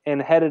nice, and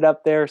headed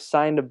up there,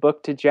 signed a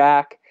book to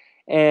Jack,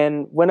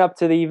 and went up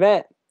to the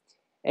event.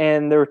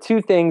 And there were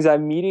two things I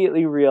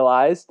immediately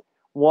realized.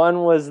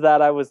 One was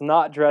that I was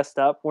not dressed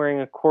up,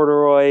 wearing a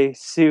corduroy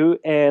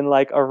suit and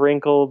like a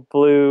wrinkled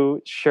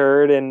blue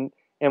shirt and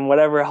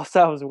whatever else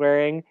I was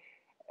wearing.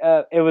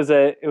 It was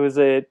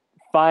a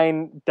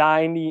fine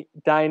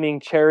dining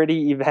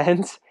charity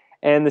event.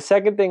 And the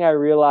second thing I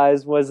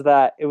realized was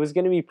that it was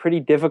going to be pretty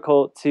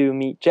difficult to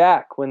meet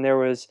Jack when there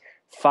was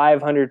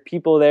 500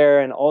 people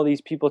there and all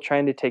these people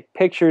trying to take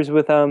pictures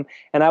with him.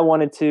 And I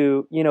wanted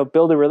to,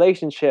 build a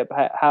relationship,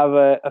 have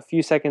a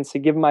few seconds to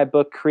give my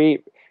book,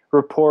 create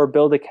rapport,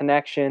 build a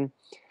connection.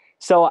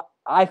 So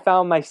I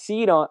found my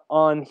seat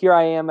on here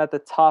I am at the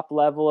top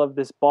level of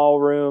this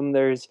ballroom.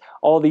 There's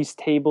all these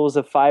tables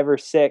of 5 or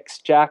 6.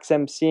 Jack's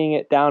emceeing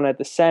it down at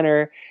the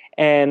center,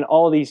 and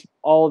all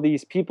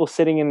these people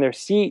sitting in their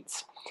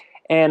seats.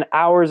 And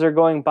hours are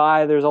going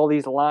by. There's all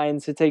these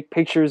lines to take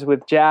pictures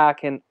with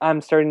Jack, and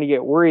I'm starting to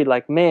get worried,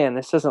 like, man,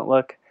 this doesn't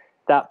look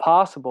that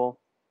possible.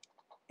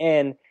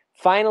 And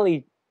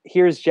finally,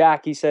 here's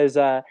Jack. He says,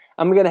 I'm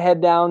going to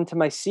head down to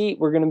my seat.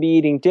 We're going to be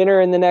eating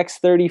dinner in the next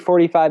 30,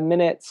 45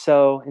 minutes,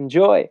 so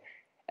enjoy.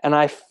 And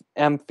I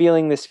am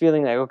feeling this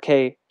feeling like,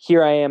 okay,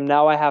 here I am.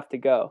 Now I have to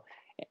go.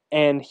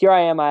 And here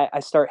I am. I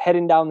start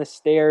heading down the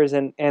stairs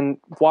and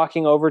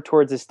walking over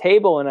towards this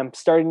table, and I'm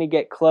starting to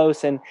get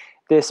close. And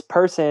this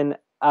person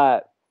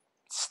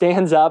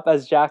stands up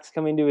as Jack's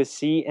coming to his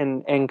seat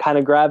and kind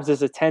of grabs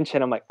his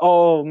attention. I'm like,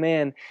 oh,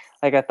 man,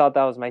 like I thought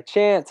that was my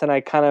chance. And I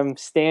kind of am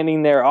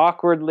standing there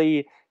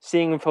awkwardly,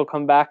 seeing if he'll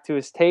come back to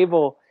his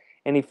table.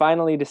 And he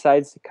finally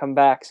decides to come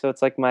back. So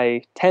it's like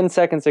my 10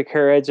 seconds of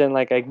courage. And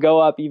like I go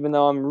up, even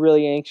though I'm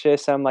really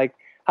anxious. I'm like,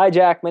 hi,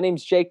 Jack, my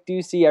name's Jake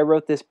Ducey. I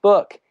wrote this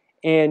book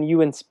and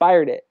you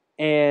inspired it.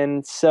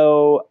 And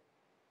so,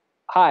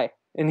 hi.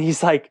 And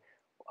he's like,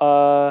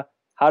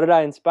 how did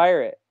I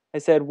inspire it? I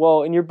said,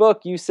 well, in your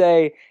book, you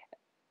say,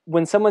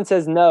 when someone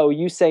says no,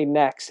 you say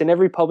next. And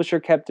every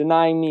publisher kept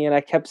denying me, and I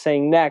kept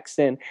saying next.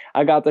 And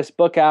I got this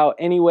book out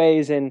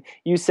anyways, and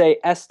you say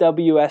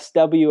SW,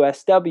 SW,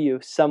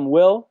 SW. Some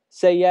will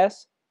say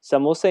yes,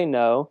 some will say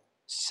no.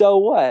 So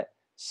what?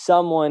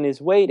 Someone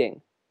is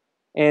waiting.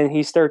 And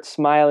he starts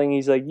smiling.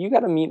 He's like, you got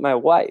to meet my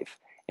wife.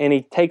 And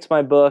he takes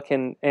my book,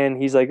 and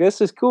he's like,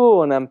 this is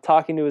cool. And I'm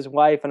talking to his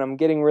wife, and I'm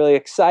getting really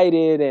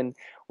excited, and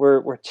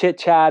we're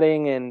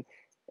chit-chatting,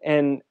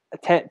 and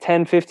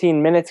 10,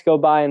 15 minutes go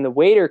by, and the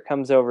waiter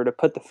comes over to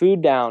put the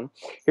food down.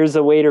 Here's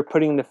the waiter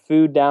putting the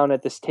food down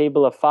at this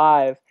table of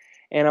 5.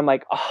 And I'm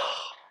like, oh,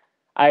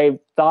 I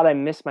thought I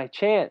missed my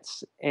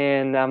chance.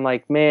 And I'm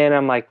like, man,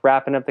 I'm like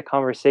wrapping up the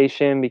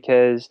conversation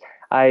because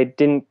I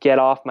didn't get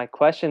off my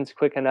questions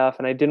quick enough,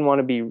 and I don't want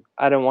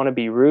to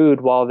be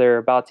rude while they're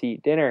about to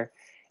eat dinner.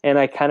 And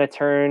I kind of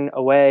turn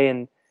away,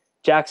 and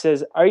Jack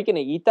says, are you going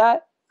to eat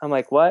that? I'm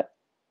like, what?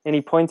 And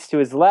he points to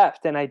his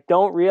left, and I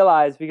don't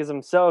realize, because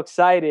I'm so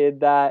excited,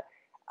 that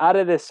out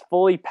of this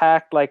fully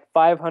packed, like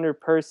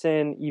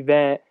 500-person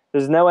event,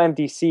 there's no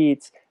empty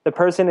seats. The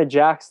person at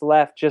Jack's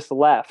left just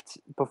left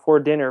before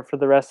dinner for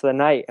the rest of the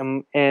night,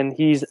 and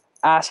he's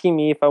asking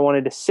me if I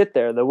wanted to sit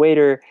there. The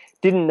waiter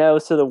didn't know,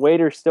 so the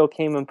waiter still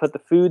came and put the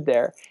food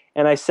there.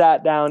 And I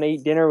sat down,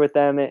 ate dinner with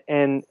them,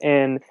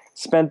 and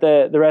spent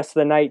the rest of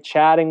the night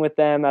chatting with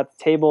them at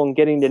the table and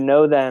getting to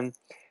know them.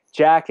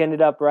 Jack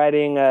ended up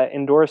writing an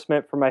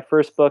endorsement for my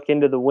first book,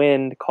 Into the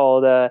Wind,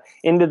 called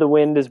Into the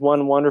Wind is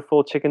One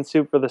Wonderful Chicken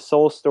Soup for the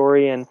Soul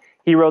Story. And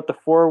he wrote the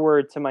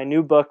foreword to my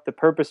new book, The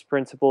Purpose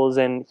Principles,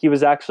 and he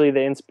was actually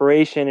the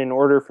inspiration in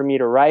order for me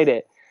to write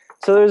it.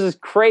 So there's this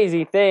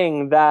crazy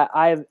thing that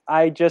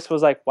I just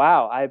was like,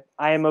 wow,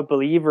 I am a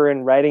believer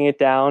in writing it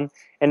down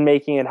and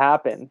making it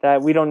happen,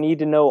 that we don't need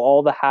to know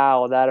all the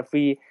how, that if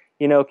we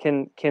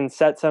can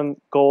set some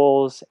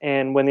goals,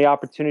 and when the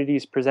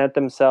opportunities present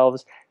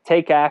themselves,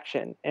 take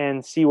action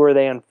and see where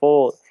they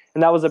unfold.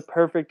 And that was a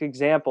perfect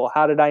example.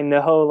 How did I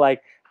know,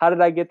 how did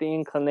I get the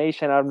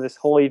inclination out of this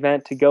whole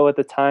event to go at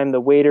the time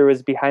the waiter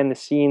was behind the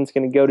scenes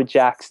going to go to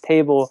Jack's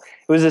table?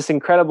 It was this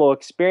incredible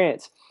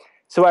experience.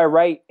 So I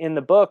write in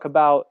the book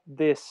about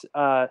this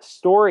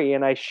story,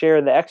 and I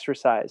share the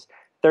exercise.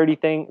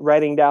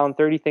 Writing down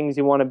 30 things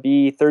you want to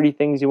be, 30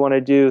 things you want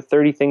to do,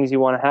 30 things you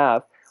want to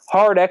have.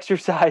 Hard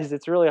exercise.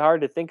 It's really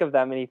hard to think of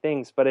that many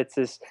things, but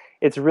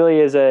it's really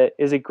is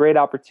a great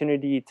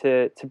opportunity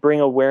to bring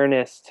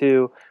awareness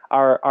to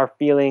our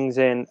feelings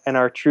and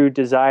our true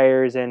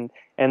desires and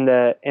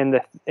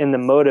the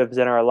motives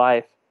in our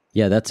life.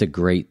 Yeah, that's a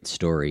great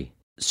story.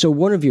 So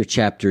one of your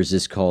chapters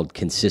is called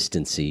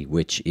Consistency,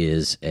 which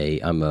is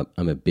I'm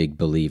a big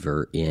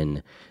believer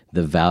in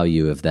the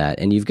value of that.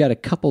 And you've got a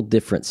couple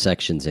different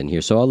sections in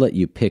here, so I'll let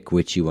you pick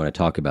which you want to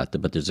talk about,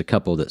 but there's a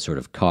couple that sort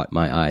of caught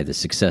my eye. The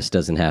success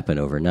doesn't happen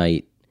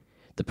overnight,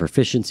 the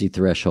proficiency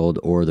threshold,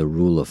 or the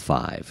rule of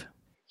 5.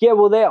 Yeah,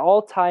 well, they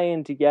all tie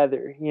in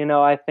together.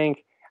 I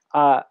think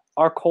our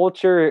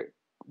culture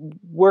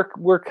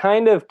we're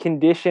kind of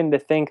conditioned to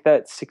think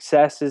that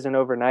success is an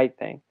overnight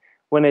thing,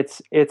 when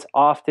it's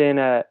often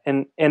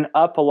an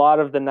up a lot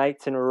of the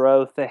nights in a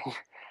row thing.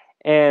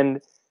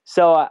 And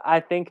so I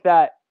think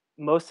that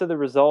most of the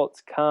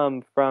results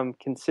come from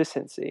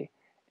consistency.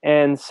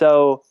 And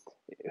so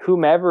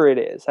whomever it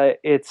is,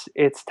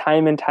 it's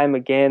time and time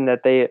again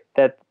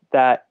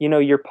that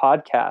your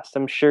podcast,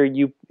 I'm sure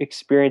you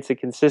experience a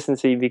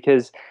consistency,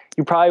 because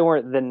you probably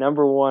weren't the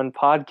number one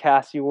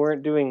podcast.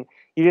 You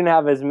didn't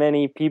have as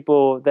many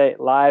people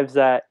lives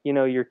that,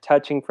 you're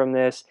touching from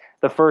this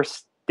the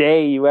first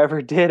day you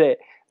ever did it.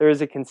 There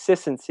was a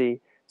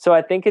consistency. So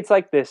I think it's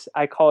like this,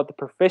 I call it the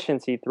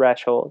proficiency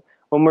threshold.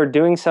 When we're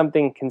doing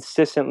something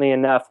consistently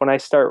enough, when I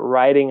start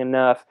writing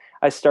enough,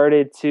 I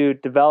started to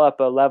develop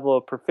a level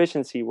of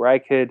proficiency where I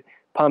could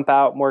pump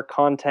out more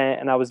content,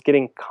 and I was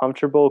getting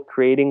comfortable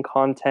creating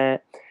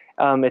content.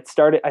 I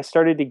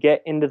started to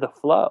get into the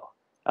flow,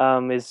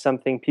 is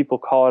something people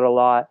call it a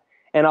lot.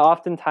 And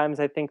oftentimes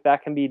I think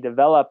that can be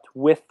developed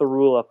with the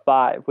rule of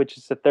 5, which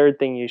is the third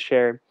thing you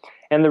shared.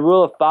 And the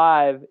rule of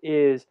 5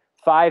 is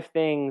 5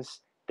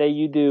 things that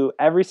you do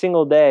every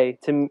single day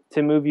to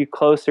move you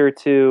closer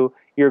to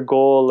your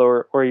goal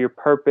or your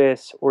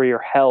purpose or your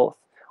health,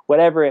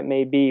 whatever it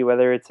may be,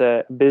 whether it's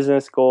a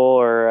business goal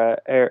or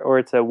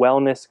it's a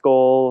wellness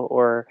goal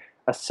or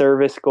a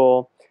service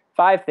goal.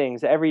 5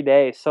 things every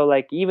day. So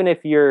like, even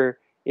if you're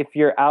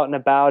out and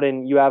about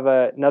and you have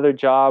another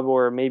job,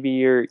 or maybe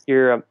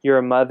you're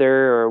a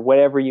mother or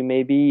whatever you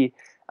may be,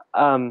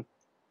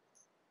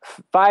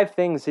 5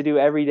 things to do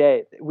every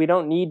day. We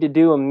don't need to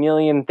do a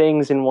million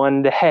things in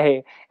one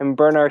day and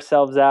burn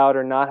ourselves out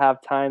or not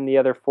have time the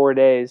other 4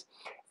 days.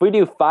 If we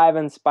do 5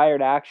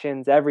 inspired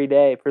actions every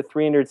day for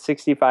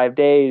 365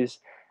 days,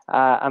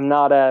 I'm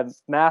not a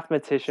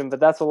mathematician, but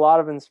that's a lot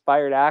of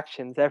inspired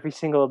actions every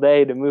single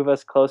day to move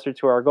us closer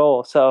to our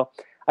goal. So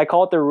I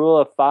call it the rule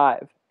of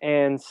 5.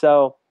 And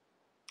so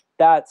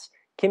that's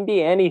can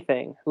be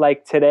anything.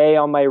 Like today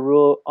on my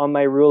rule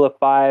of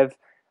 5,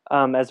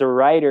 as a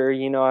writer,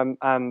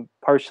 I'm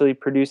partially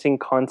producing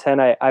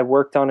content. I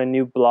worked on a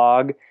new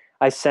blog.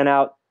 I sent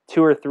out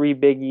 2 or 3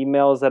 big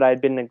emails that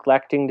I'd been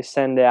neglecting to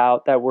send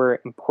out that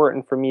were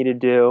important for me to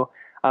do.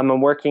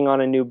 I'm working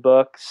on a new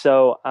book,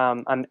 so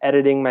I'm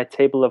editing my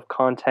table of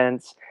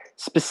contents,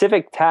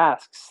 specific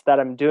tasks that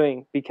I'm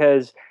doing,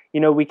 because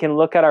we can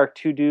look at our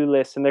to-do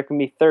list and there can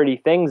be 30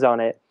 things on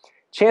it.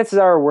 Chances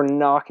are we're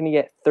not going to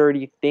get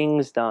 30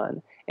 things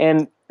done.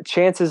 And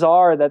chances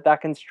are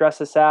that can stress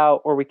us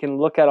out, or we can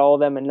look at all of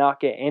them and not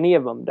get any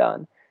of them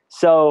done.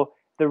 So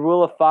the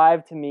rule of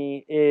 5 to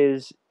me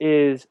is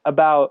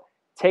about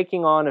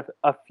taking on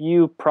a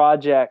few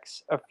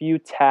projects, a few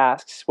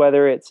tasks,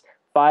 whether it's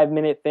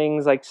 5-minute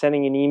things like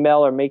sending an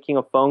email or making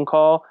a phone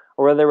call,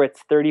 or whether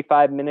it's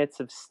 35 minutes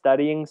of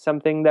studying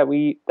something that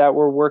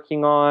we're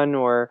working on,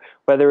 or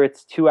whether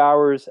it's 2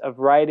 hours of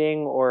writing,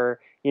 or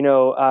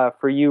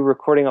for you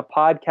recording a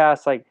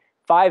podcast. Like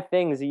 5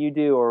 things that you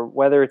do, or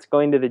whether it's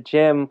going to the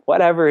gym,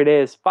 whatever it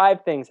is,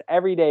 5 things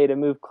every day to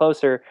move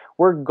closer.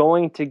 We're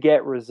going to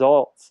get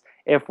results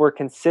if we're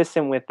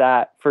consistent with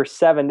that for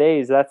 7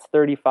 days. That's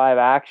 35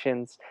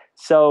 actions.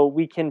 So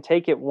we can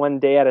take it one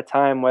day at a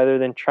time, rather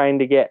than trying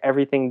to get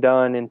everything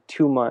done in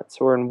 2 months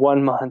or in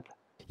 1 month.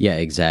 Yeah,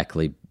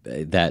 exactly.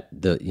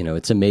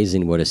 It's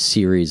amazing what a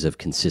series of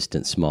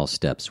consistent small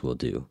steps will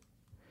do.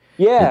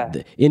 Yeah.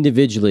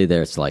 Individually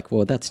there, it's like,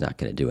 well, that's not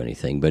going to do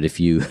anything. But if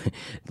you,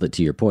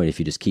 to your point, if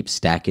you just keep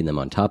stacking them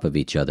on top of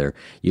each other,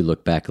 you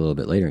look back a little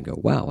bit later and go,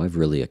 wow, I've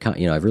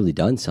really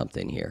done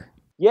something here.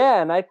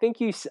 Yeah, and I think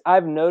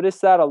I've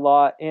noticed that a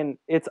lot, and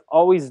it's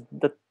always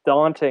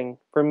daunting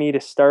for me to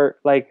start.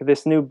 Like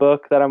this new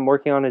book that I'm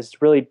working on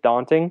is really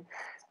daunting,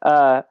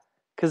 because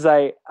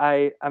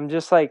I'm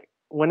just like,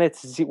 when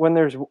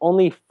there's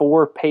only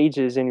 4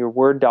 pages in your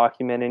Word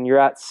document and you're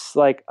at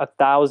like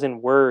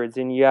 1,000 words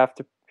and you have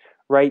to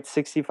write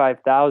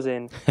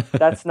 65,000,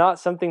 that's not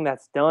something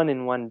that's done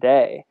in one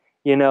day.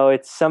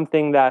 It's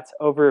something that's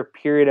over a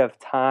period of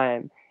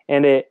time.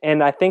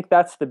 And I think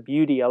that's the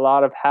beauty. A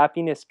lot of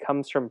happiness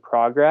comes from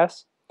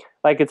progress.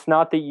 Like, it's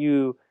not that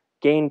you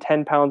gain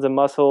 10 pounds of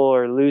muscle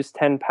or lose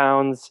 10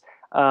 pounds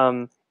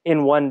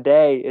in one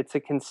day. It's a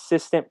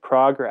consistent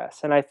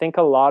progress. And I think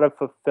a lot of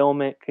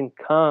fulfillment can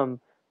come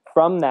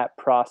from that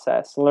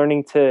process,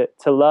 learning to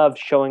love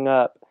showing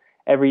up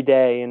every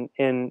day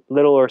in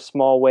little or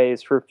small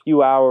ways for a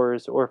few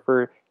hours or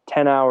for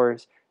 10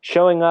 hours.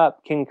 Showing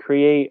up can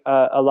create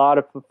a lot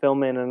of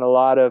fulfillment and a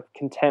lot of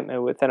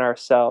contentment within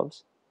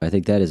ourselves. I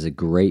think that is a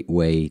great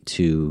way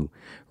to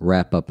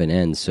wrap up and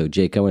end. So,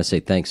 Jake, I want to say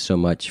thanks so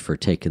much for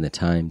taking the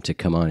time to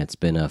come on. It's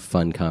been a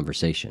fun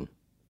conversation.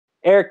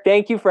 Eric,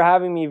 thank you for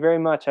having me very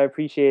much. I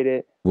appreciate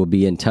it. We'll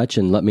be in touch,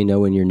 and let me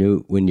know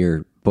when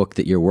your book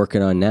that you're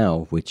working on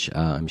now, which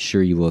I'm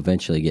sure you will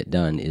eventually get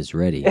done, is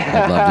ready.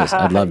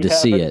 I'd love to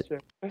see it. Sure.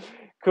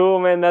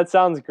 Cool, man. That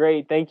sounds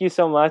great. Thank you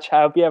so much.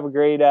 I hope you have a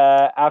great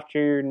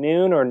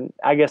afternoon, or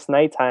I guess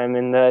nighttime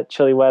in the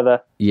chilly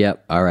weather.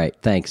 Yep. All right.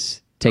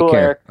 Thanks. Take Cool,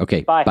 care. Eric.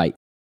 Okay. Bye.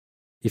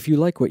 If you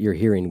like what you're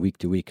hearing week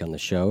to week on the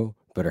show,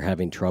 but are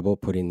having trouble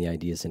putting the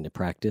ideas into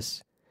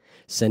practice?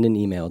 Send an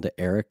email to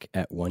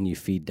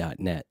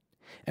eric@oneyoufeed.net,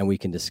 and we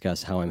can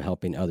discuss how I'm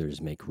helping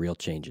others make real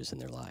changes in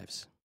their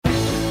lives.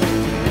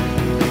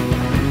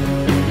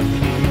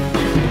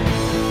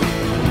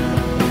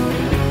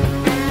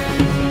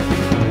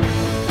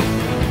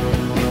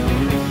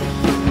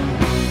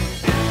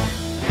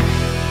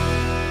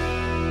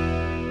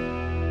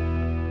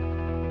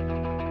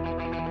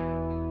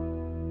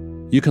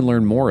 You can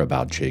learn more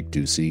about Jake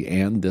Ducey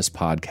and this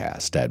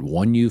podcast at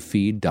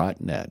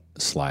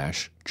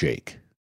oneyoufeed.net/Jake.